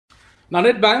Now,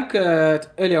 Nedbank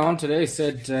earlier on today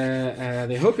said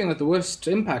they're hoping that the worst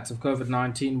impacts of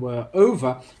COVID-19 were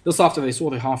over. This after they saw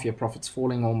their half-year profits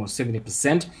falling almost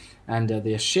 70% and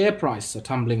their share price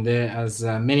tumbling there as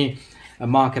many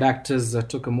market actors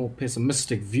took a more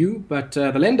pessimistic view. But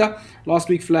the lender last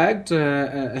week flagged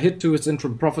a hit to its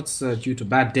interim profits due to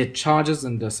bad debt charges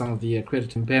and some of the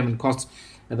credit impairment costs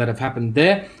that have happened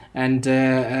there. And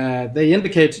they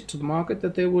indicated to the market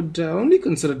that they would only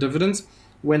consider dividends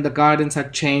when the guidance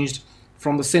had changed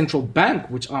from the central bank,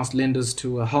 which asked lenders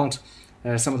to halt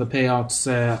some of the payouts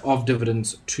of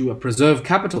dividends to preserve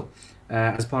capital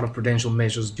as part of prudential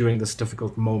measures during this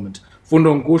difficult moment.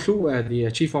 Mfundo Nkuhlu, the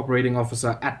Chief Operating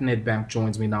Officer at Nedbank,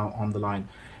 joins me now on the line.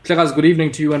 Klegas, good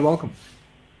evening to you and welcome.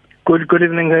 Good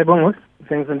evening, Bongo.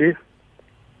 Thanks indeed.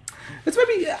 Let's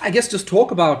maybe, I guess, just talk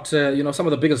about some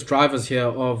of the biggest drivers here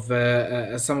of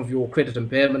some of your credit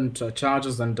impairment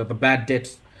charges and the bad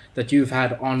debt that you've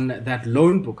had on that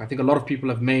loan book. I think a lot of people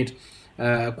have made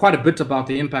quite a bit about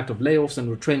the impact of layoffs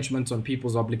and retrenchments on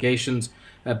people's obligations,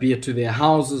 be it to their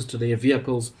houses, to their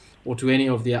vehicles, or to any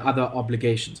of their other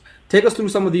obligations. Take us through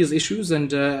some of these issues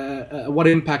and what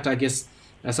impact, I guess,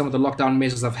 some of the lockdown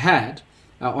measures have had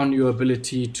on your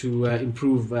ability to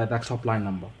improve that top line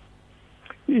number.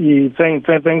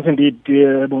 Thanks indeed.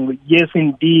 Yes,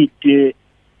 indeed.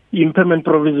 Impairment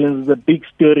provisions is a big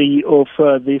story of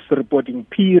this reporting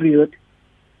period.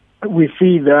 We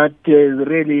see that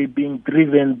really being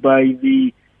driven by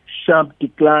the sharp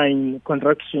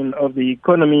contraction of the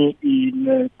economy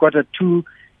in quarter two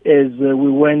as we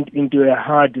went into a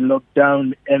hard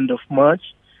lockdown end of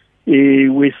March.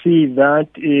 We see that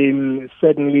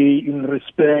certainly in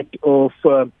respect of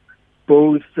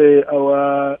both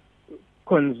our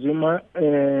consumer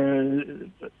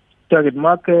target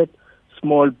market,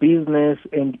 small business,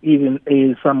 and even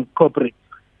some corporate.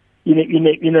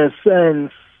 In a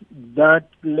sense, that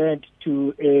led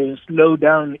to a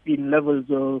slowdown in levels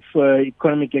of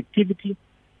economic activity,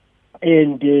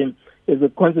 and as a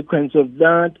consequence of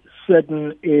that,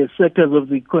 certain sectors of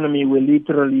the economy were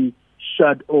literally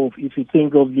shut off. If you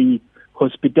think of the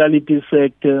hospitality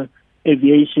sector,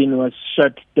 aviation was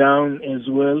shut down as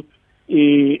well.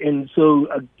 And so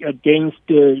against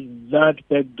that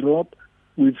backdrop,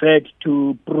 we've had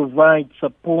to provide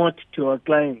support to our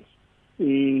clients,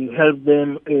 help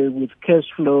them with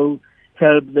cash flow,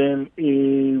 help them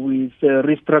with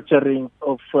restructuring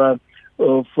of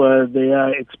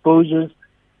their exposures,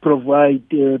 provide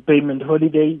payment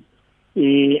holidays.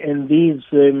 And this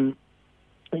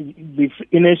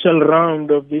initial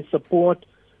round of this support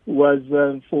was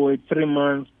for a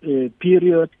 3-month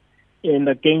period. And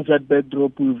against that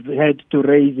backdrop, we've had to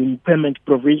raise impairment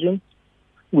provisions.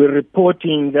 We're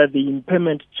reporting that the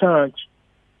impairment charge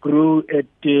grew at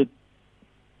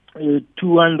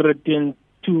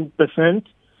 202%,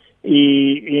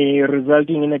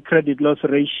 resulting in a credit loss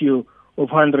ratio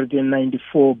of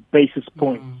 194 basis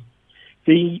points.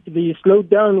 The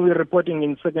slowdown we're reporting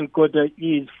in second quarter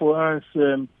is for us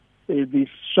the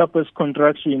sharpest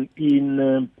contraction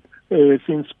in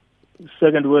since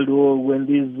Second World War, when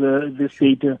this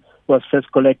data was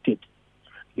first collected.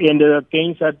 And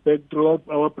against that backdrop,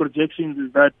 our projections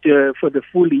is that for the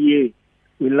full year,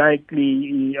 our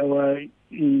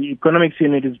economics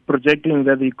unit is projecting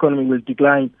that the economy will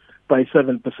decline by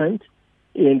 7%,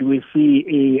 and we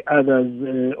see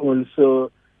others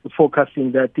also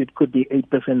forecasting that it could be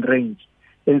 8% range.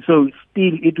 And so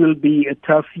still it will be a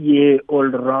tough year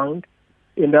all around,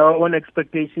 and our own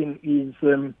expectation is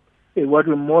what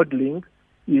we're modeling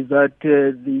is that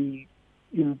the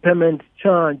impairment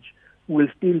charge will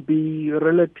still be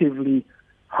relatively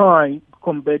high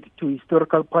compared to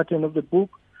historical pattern of the book,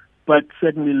 but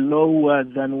certainly lower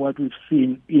than what we've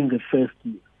seen in the first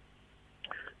year.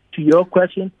 To your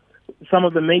question, some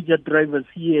of the major drivers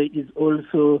here is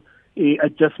also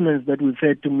adjustments that we've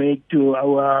had to make to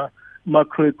our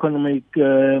macroeconomic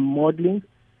modeling.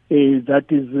 That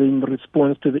is in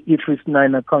response to the IFRS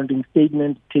 9 accounting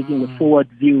statement, taking a forward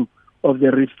view of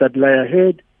the risks that lie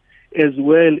ahead, as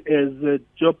well as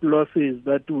job losses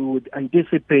that we would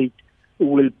anticipate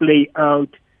will play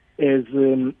out as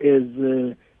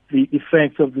the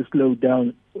effects of the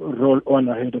slowdown roll on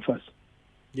ahead of us.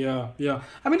 Yeah.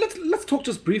 I mean, let's talk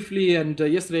just briefly. And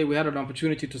yesterday we had an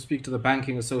opportunity to speak to the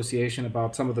Banking Association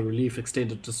about some of the relief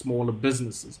extended to smaller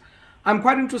businesses. I'm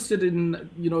quite interested in,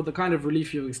 the kind of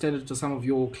relief you've extended to some of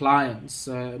your clients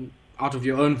out of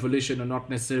your own volition and not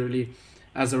necessarily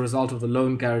as a result of the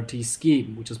loan guarantee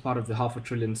scheme, which is part of the $500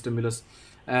 billion stimulus.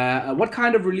 What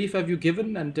kind of relief have you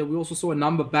given? And we also saw a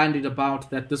number bandied about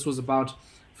that this was about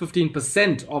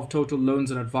 15% of total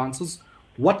loans and advances.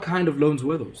 What kind of loans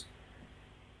were those?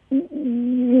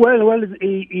 Well,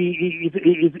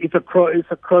 it's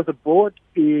across the board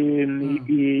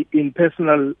in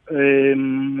personal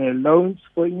loans,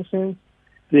 for instance.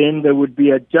 Then there would be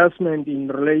adjustment in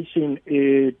relation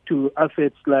to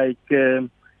assets like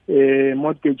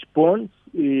mortgage bonds,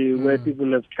 where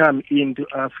people have come in to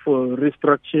ask for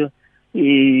restructure,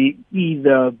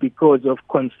 either because of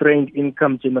constrained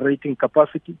income generating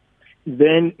capacity.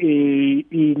 Then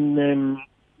in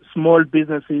small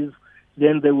businesses,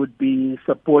 then there would be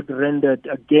support rendered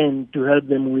again to help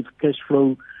them with cash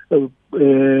flow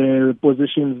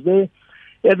positions there.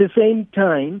 At the same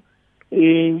time,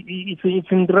 it's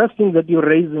interesting that you're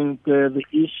raising the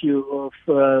issue of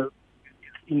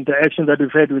interaction that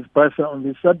we've had with BASA on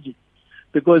this subject,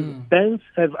 because banks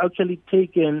have actually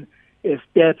taken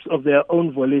steps of their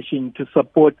own volition to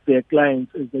support their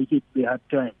clients as they hit the hard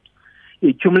times.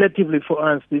 Cumulatively for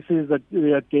us, this is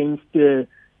against a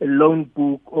loan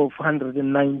book of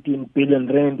 119 billion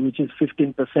rand, which is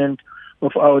 15%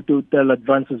 of our total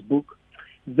advances book.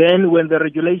 Then when the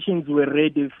regulations were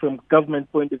ready from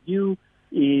government point of view,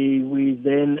 we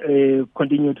then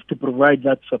continued to provide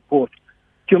that support.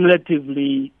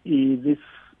 Cumulatively, this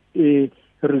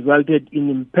resulted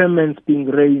in impairments being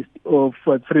raised of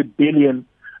 3 billion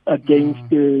against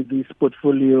this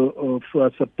portfolio of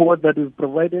support that we've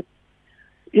provided.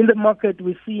 In the market,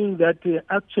 we're seeing that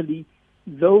actually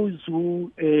those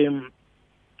who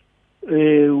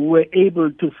were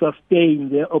able to sustain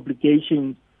their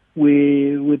obligations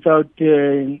without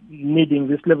needing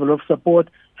this level of support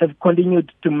have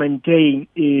continued to maintain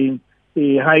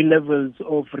high levels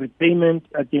of repayment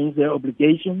against their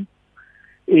obligations.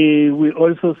 We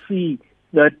also see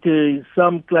that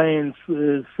some clients,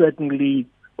 certainly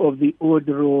of the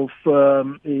order of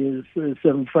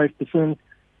 75%,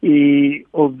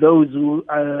 of those who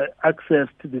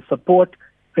accessed the support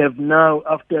have now,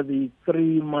 after the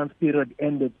 3-month period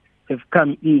ended, have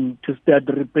come in to start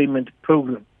the repayment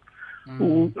program.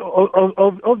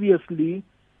 Obviously,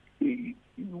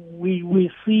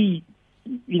 we see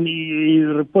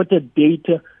in reported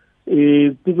data,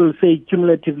 people say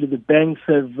cumulatively the banks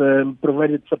have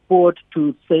provided support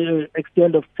to the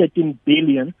extent of 13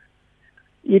 billion.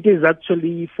 It is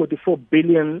actually 44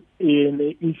 billion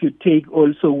if you take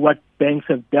also what banks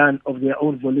have done of their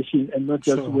own volition and not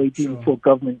just waiting for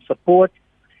government support.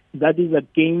 That is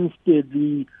against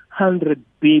the 100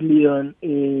 billion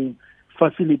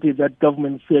facility that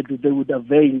government said that they would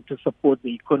avail to support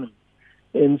the economy.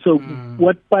 And so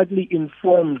what partly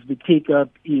informs the take-up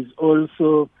is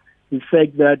also the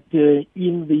fact that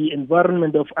in the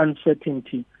environment of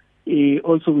uncertainty,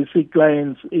 also we see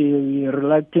clients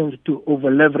reluctant to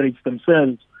over-leverage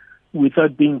themselves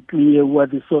without being clear what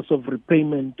the source of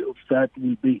repayment of that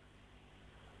will be.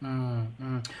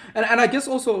 And I guess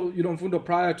also, Mfundo,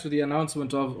 prior to the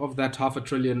announcement of that 500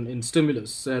 billion in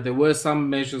stimulus, there were some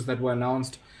measures that were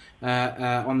announced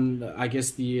on, I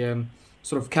guess, the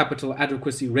sort of capital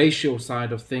adequacy ratio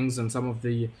side of things, and some of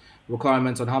the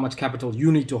requirements on how much capital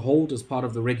you need to hold as part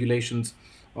of the regulations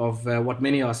of what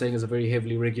many are saying is a very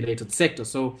heavily regulated sector.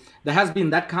 So there has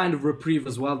been that kind of reprieve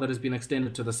as well that has been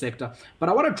extended to the sector. But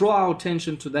I want to draw our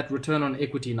attention to that return on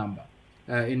equity number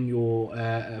in your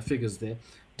figures there,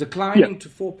 declining to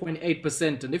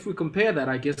 4.8%. And if we compare that,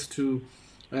 I guess, to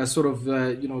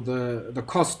the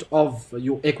cost of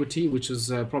your equity, which is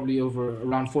probably over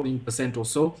around 14% or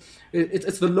so,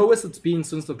 it's the lowest it's been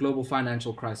since the global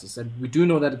financial crisis. And we do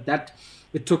know that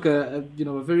it took a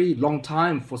very long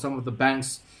time for some of the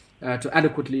banks to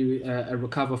adequately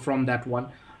recover from that one.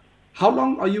 How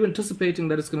long are you anticipating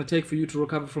that it's going to take for you to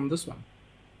recover from this one?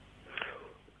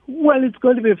 Well, it's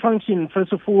going to be a function,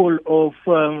 first of all, of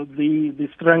the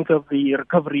strength of the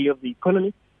recovery of the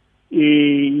economy.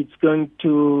 It's going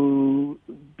to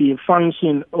be a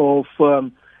function of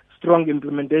strong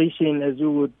implementation, as we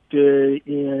would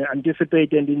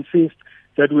anticipate and insist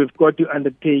that we've got to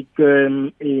undertake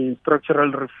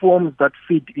structural reforms that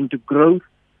feed into growth.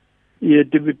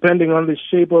 Depending on the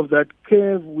shape of that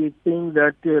curve, we think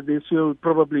that this will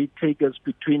probably take us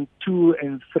between 2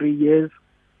 and 3 years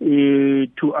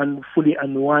to fully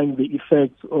unwind the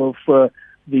effects of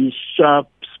the sharp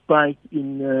spike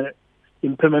in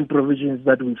impairment provisions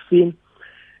that we've seen.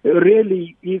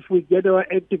 Really, if we get our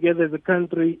act together as a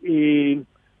country,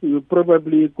 we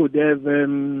probably could have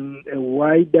a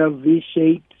wider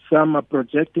V-shaped, some are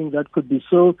projecting that could be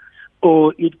so,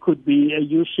 or it could be a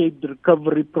U-shaped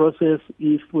recovery process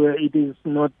if it is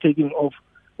not taking off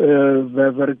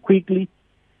very quickly.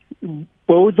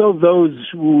 Both of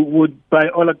those would, by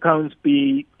all accounts,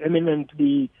 be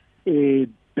eminently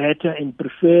better and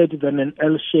preferred than an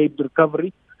L-shaped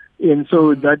recovery. And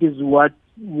so that is what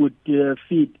would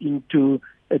feed into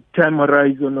a time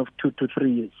horizon of 2 to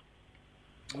 3 years.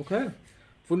 Okay.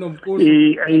 Mfundo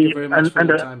Nkuhlu, thank you very much for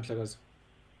your time, Hlekazi.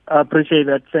 I appreciate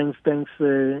that.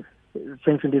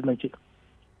 Thanks indeed, my chief.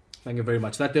 Thank you very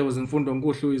much. That there was Mfundo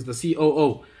Nkuhlu, who is the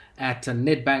COO at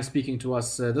Nedbank, speaking to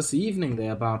us this evening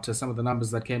there about some of the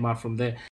numbers that came out from there.